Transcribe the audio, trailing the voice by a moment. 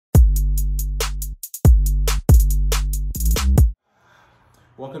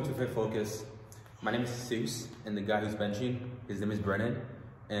Welcome to FitFocus. My name is Jesus, and the guy who's benching, his name is Brennan.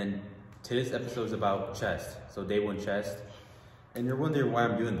 And today's episode is about chest, so day one chest. And you're wondering why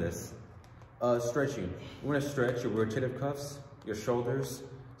I'm doing this. Stretching. You want to stretch your rotative cuffs, your shoulders,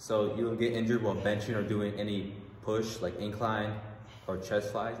 so you don't get injured while benching or doing any push, like incline or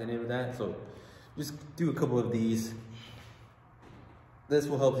chest flies, any of that. So just do a couple of these. This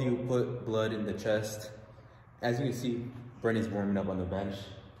will help you put blood in the chest. As you can see, Brennan's warming up on the bench.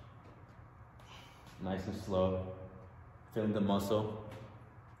 Nice and slow. Feeling the muscle.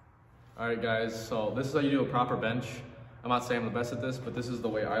 All right, guys, so this is how you do a proper bench. I'm not saying I'm the best at this, but this is the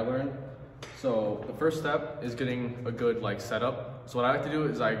way I learned. So the first step is getting a good setup. So what I like to do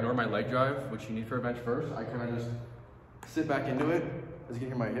is I ignore my leg drive, which you need for a bench first. I kind of just sit back into it. As you can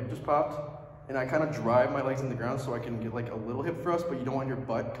hear, my hip just popped. And I kind of drive my legs in the ground so I can get a little hip thrust, but you don't want your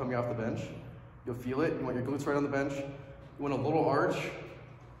butt coming off the bench. You'll feel it. You want your glutes right on the bench. You want a little arch.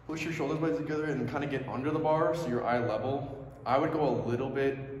 Push your shoulders blades together and kind of get under the bar so you're eye level. I would go a little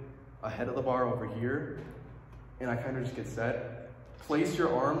bit ahead of the bar over here, and I kind of just get set. Place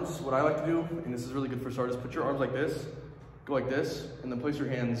your arms. What I like to do, and this is really good for starters, put your arms like this, go like this, and then place your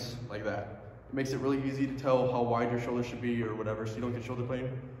hands like that. It makes it really easy to tell how wide your shoulders should be or whatever, so you don't get shoulder pain.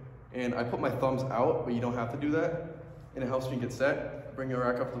 And I put my thumbs out, but you don't have to do that. And it helps me get set. Bring your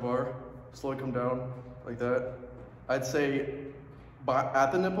rack up the bar, slowly come down like that. I'd say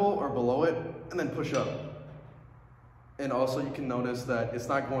at the nipple or below it, and then push up. And also you can notice that it's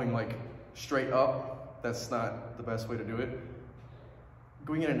not going straight up. That's not the best way to do it.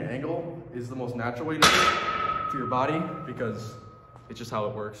 Going at an angle is the most natural way to do it for your body because it's just how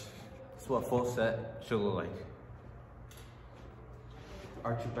it works. That's what a full set should look like.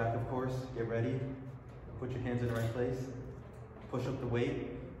 Arch your back, of course. Get ready. Put your hands in the right place. Push up the weight.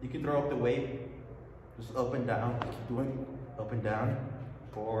 You can throw up the weight just up and down. Keep doing up and down.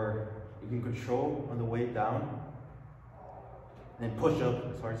 Or you can control on the way down. And then push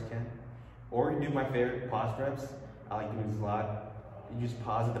up as hard as you can. Or you do my favorite pause reps. I like doing this a lot. You just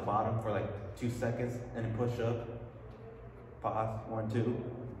pause at the bottom for 2 seconds and then push up. Pause, 1, 2,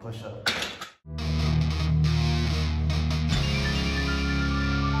 push up.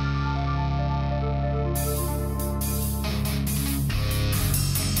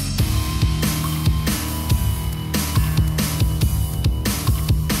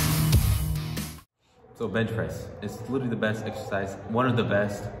 So bench press, it's literally the best exercise, one of the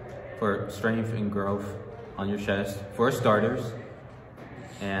best for strength and growth on your chest, for starters,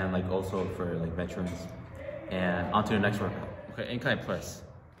 and also for veterans. And on to the next workout. Okay, incline press.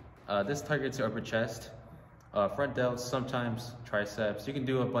 This targets your upper chest, front delts, sometimes triceps. You can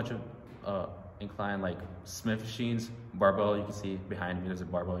do a bunch of incline Smith machines, barbell. You can see behind me there's a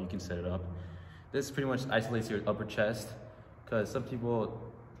barbell, you can set it up. This pretty much isolates your upper chest because some people,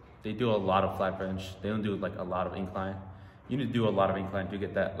 they do a lot of flat bench. They don't do a lot of incline. You need to do a lot of incline to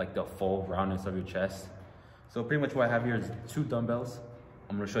get that the full roundness of your chest. So pretty much what I have here is 2 dumbbells.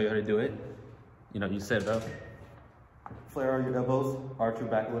 I'm gonna show you how to do it. You set it up, flare out your elbows, arch your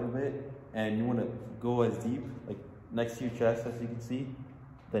back a little bit, and you wanna go as deep, next to your chest as you can see,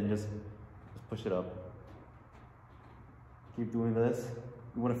 then just push it up. Keep doing this.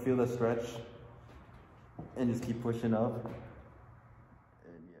 You wanna feel the stretch, and just keep pushing up.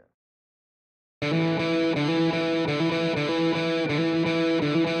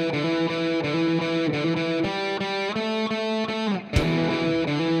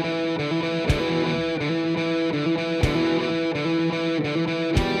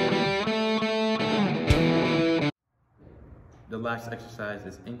 The last exercise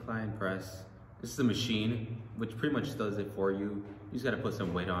is incline press. This is a machine, which pretty much does it for you. You just gotta put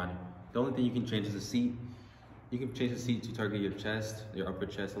some weight on. The only thing you can change is the seat. You can change the seat to target your chest, your upper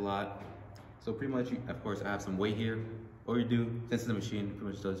chest a lot. So pretty much, of course, I have some weight here. All you do, since the machine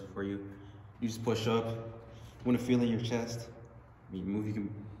pretty much does it for you, you just push up. You wanna feel in your chest. You can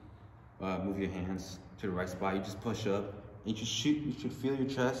move your hands to the right spot. You just push up, and you should feel your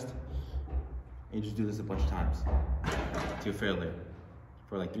chest. And you just do this a bunch of times to failure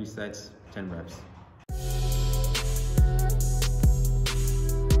for 3 sets, 10 reps.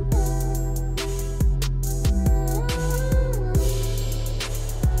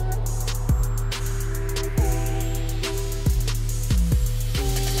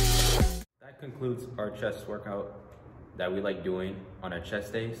 That concludes our chest workout that we like doing on our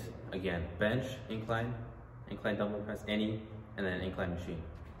chest days. Again, bench, incline dumbbell press, any, and then incline machine.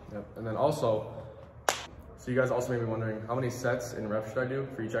 Yep. And then also, so you guys also may be wondering, how many sets and reps should I do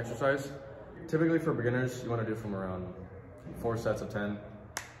for each exercise? Typically for beginners, you want to do from around 4 sets of 10.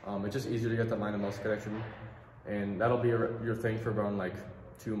 It's just easier to get that mind and muscle connection. And that'll be your thing for around like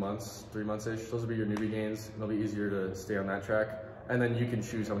 2 months, 3 months-ish. Those will be your newbie gains. It'll be easier to stay on that track. And then you can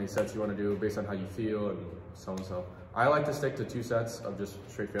choose how many sets you want to do based on how you feel and so on. So I like to stick to 2 sets of just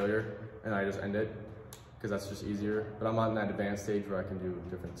straight failure, and I just end it because that's just easier. But I'm on that advanced stage where I can do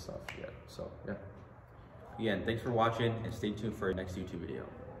different stuff yet. So yeah. Again, thanks for watching and stay tuned for our next YouTube video.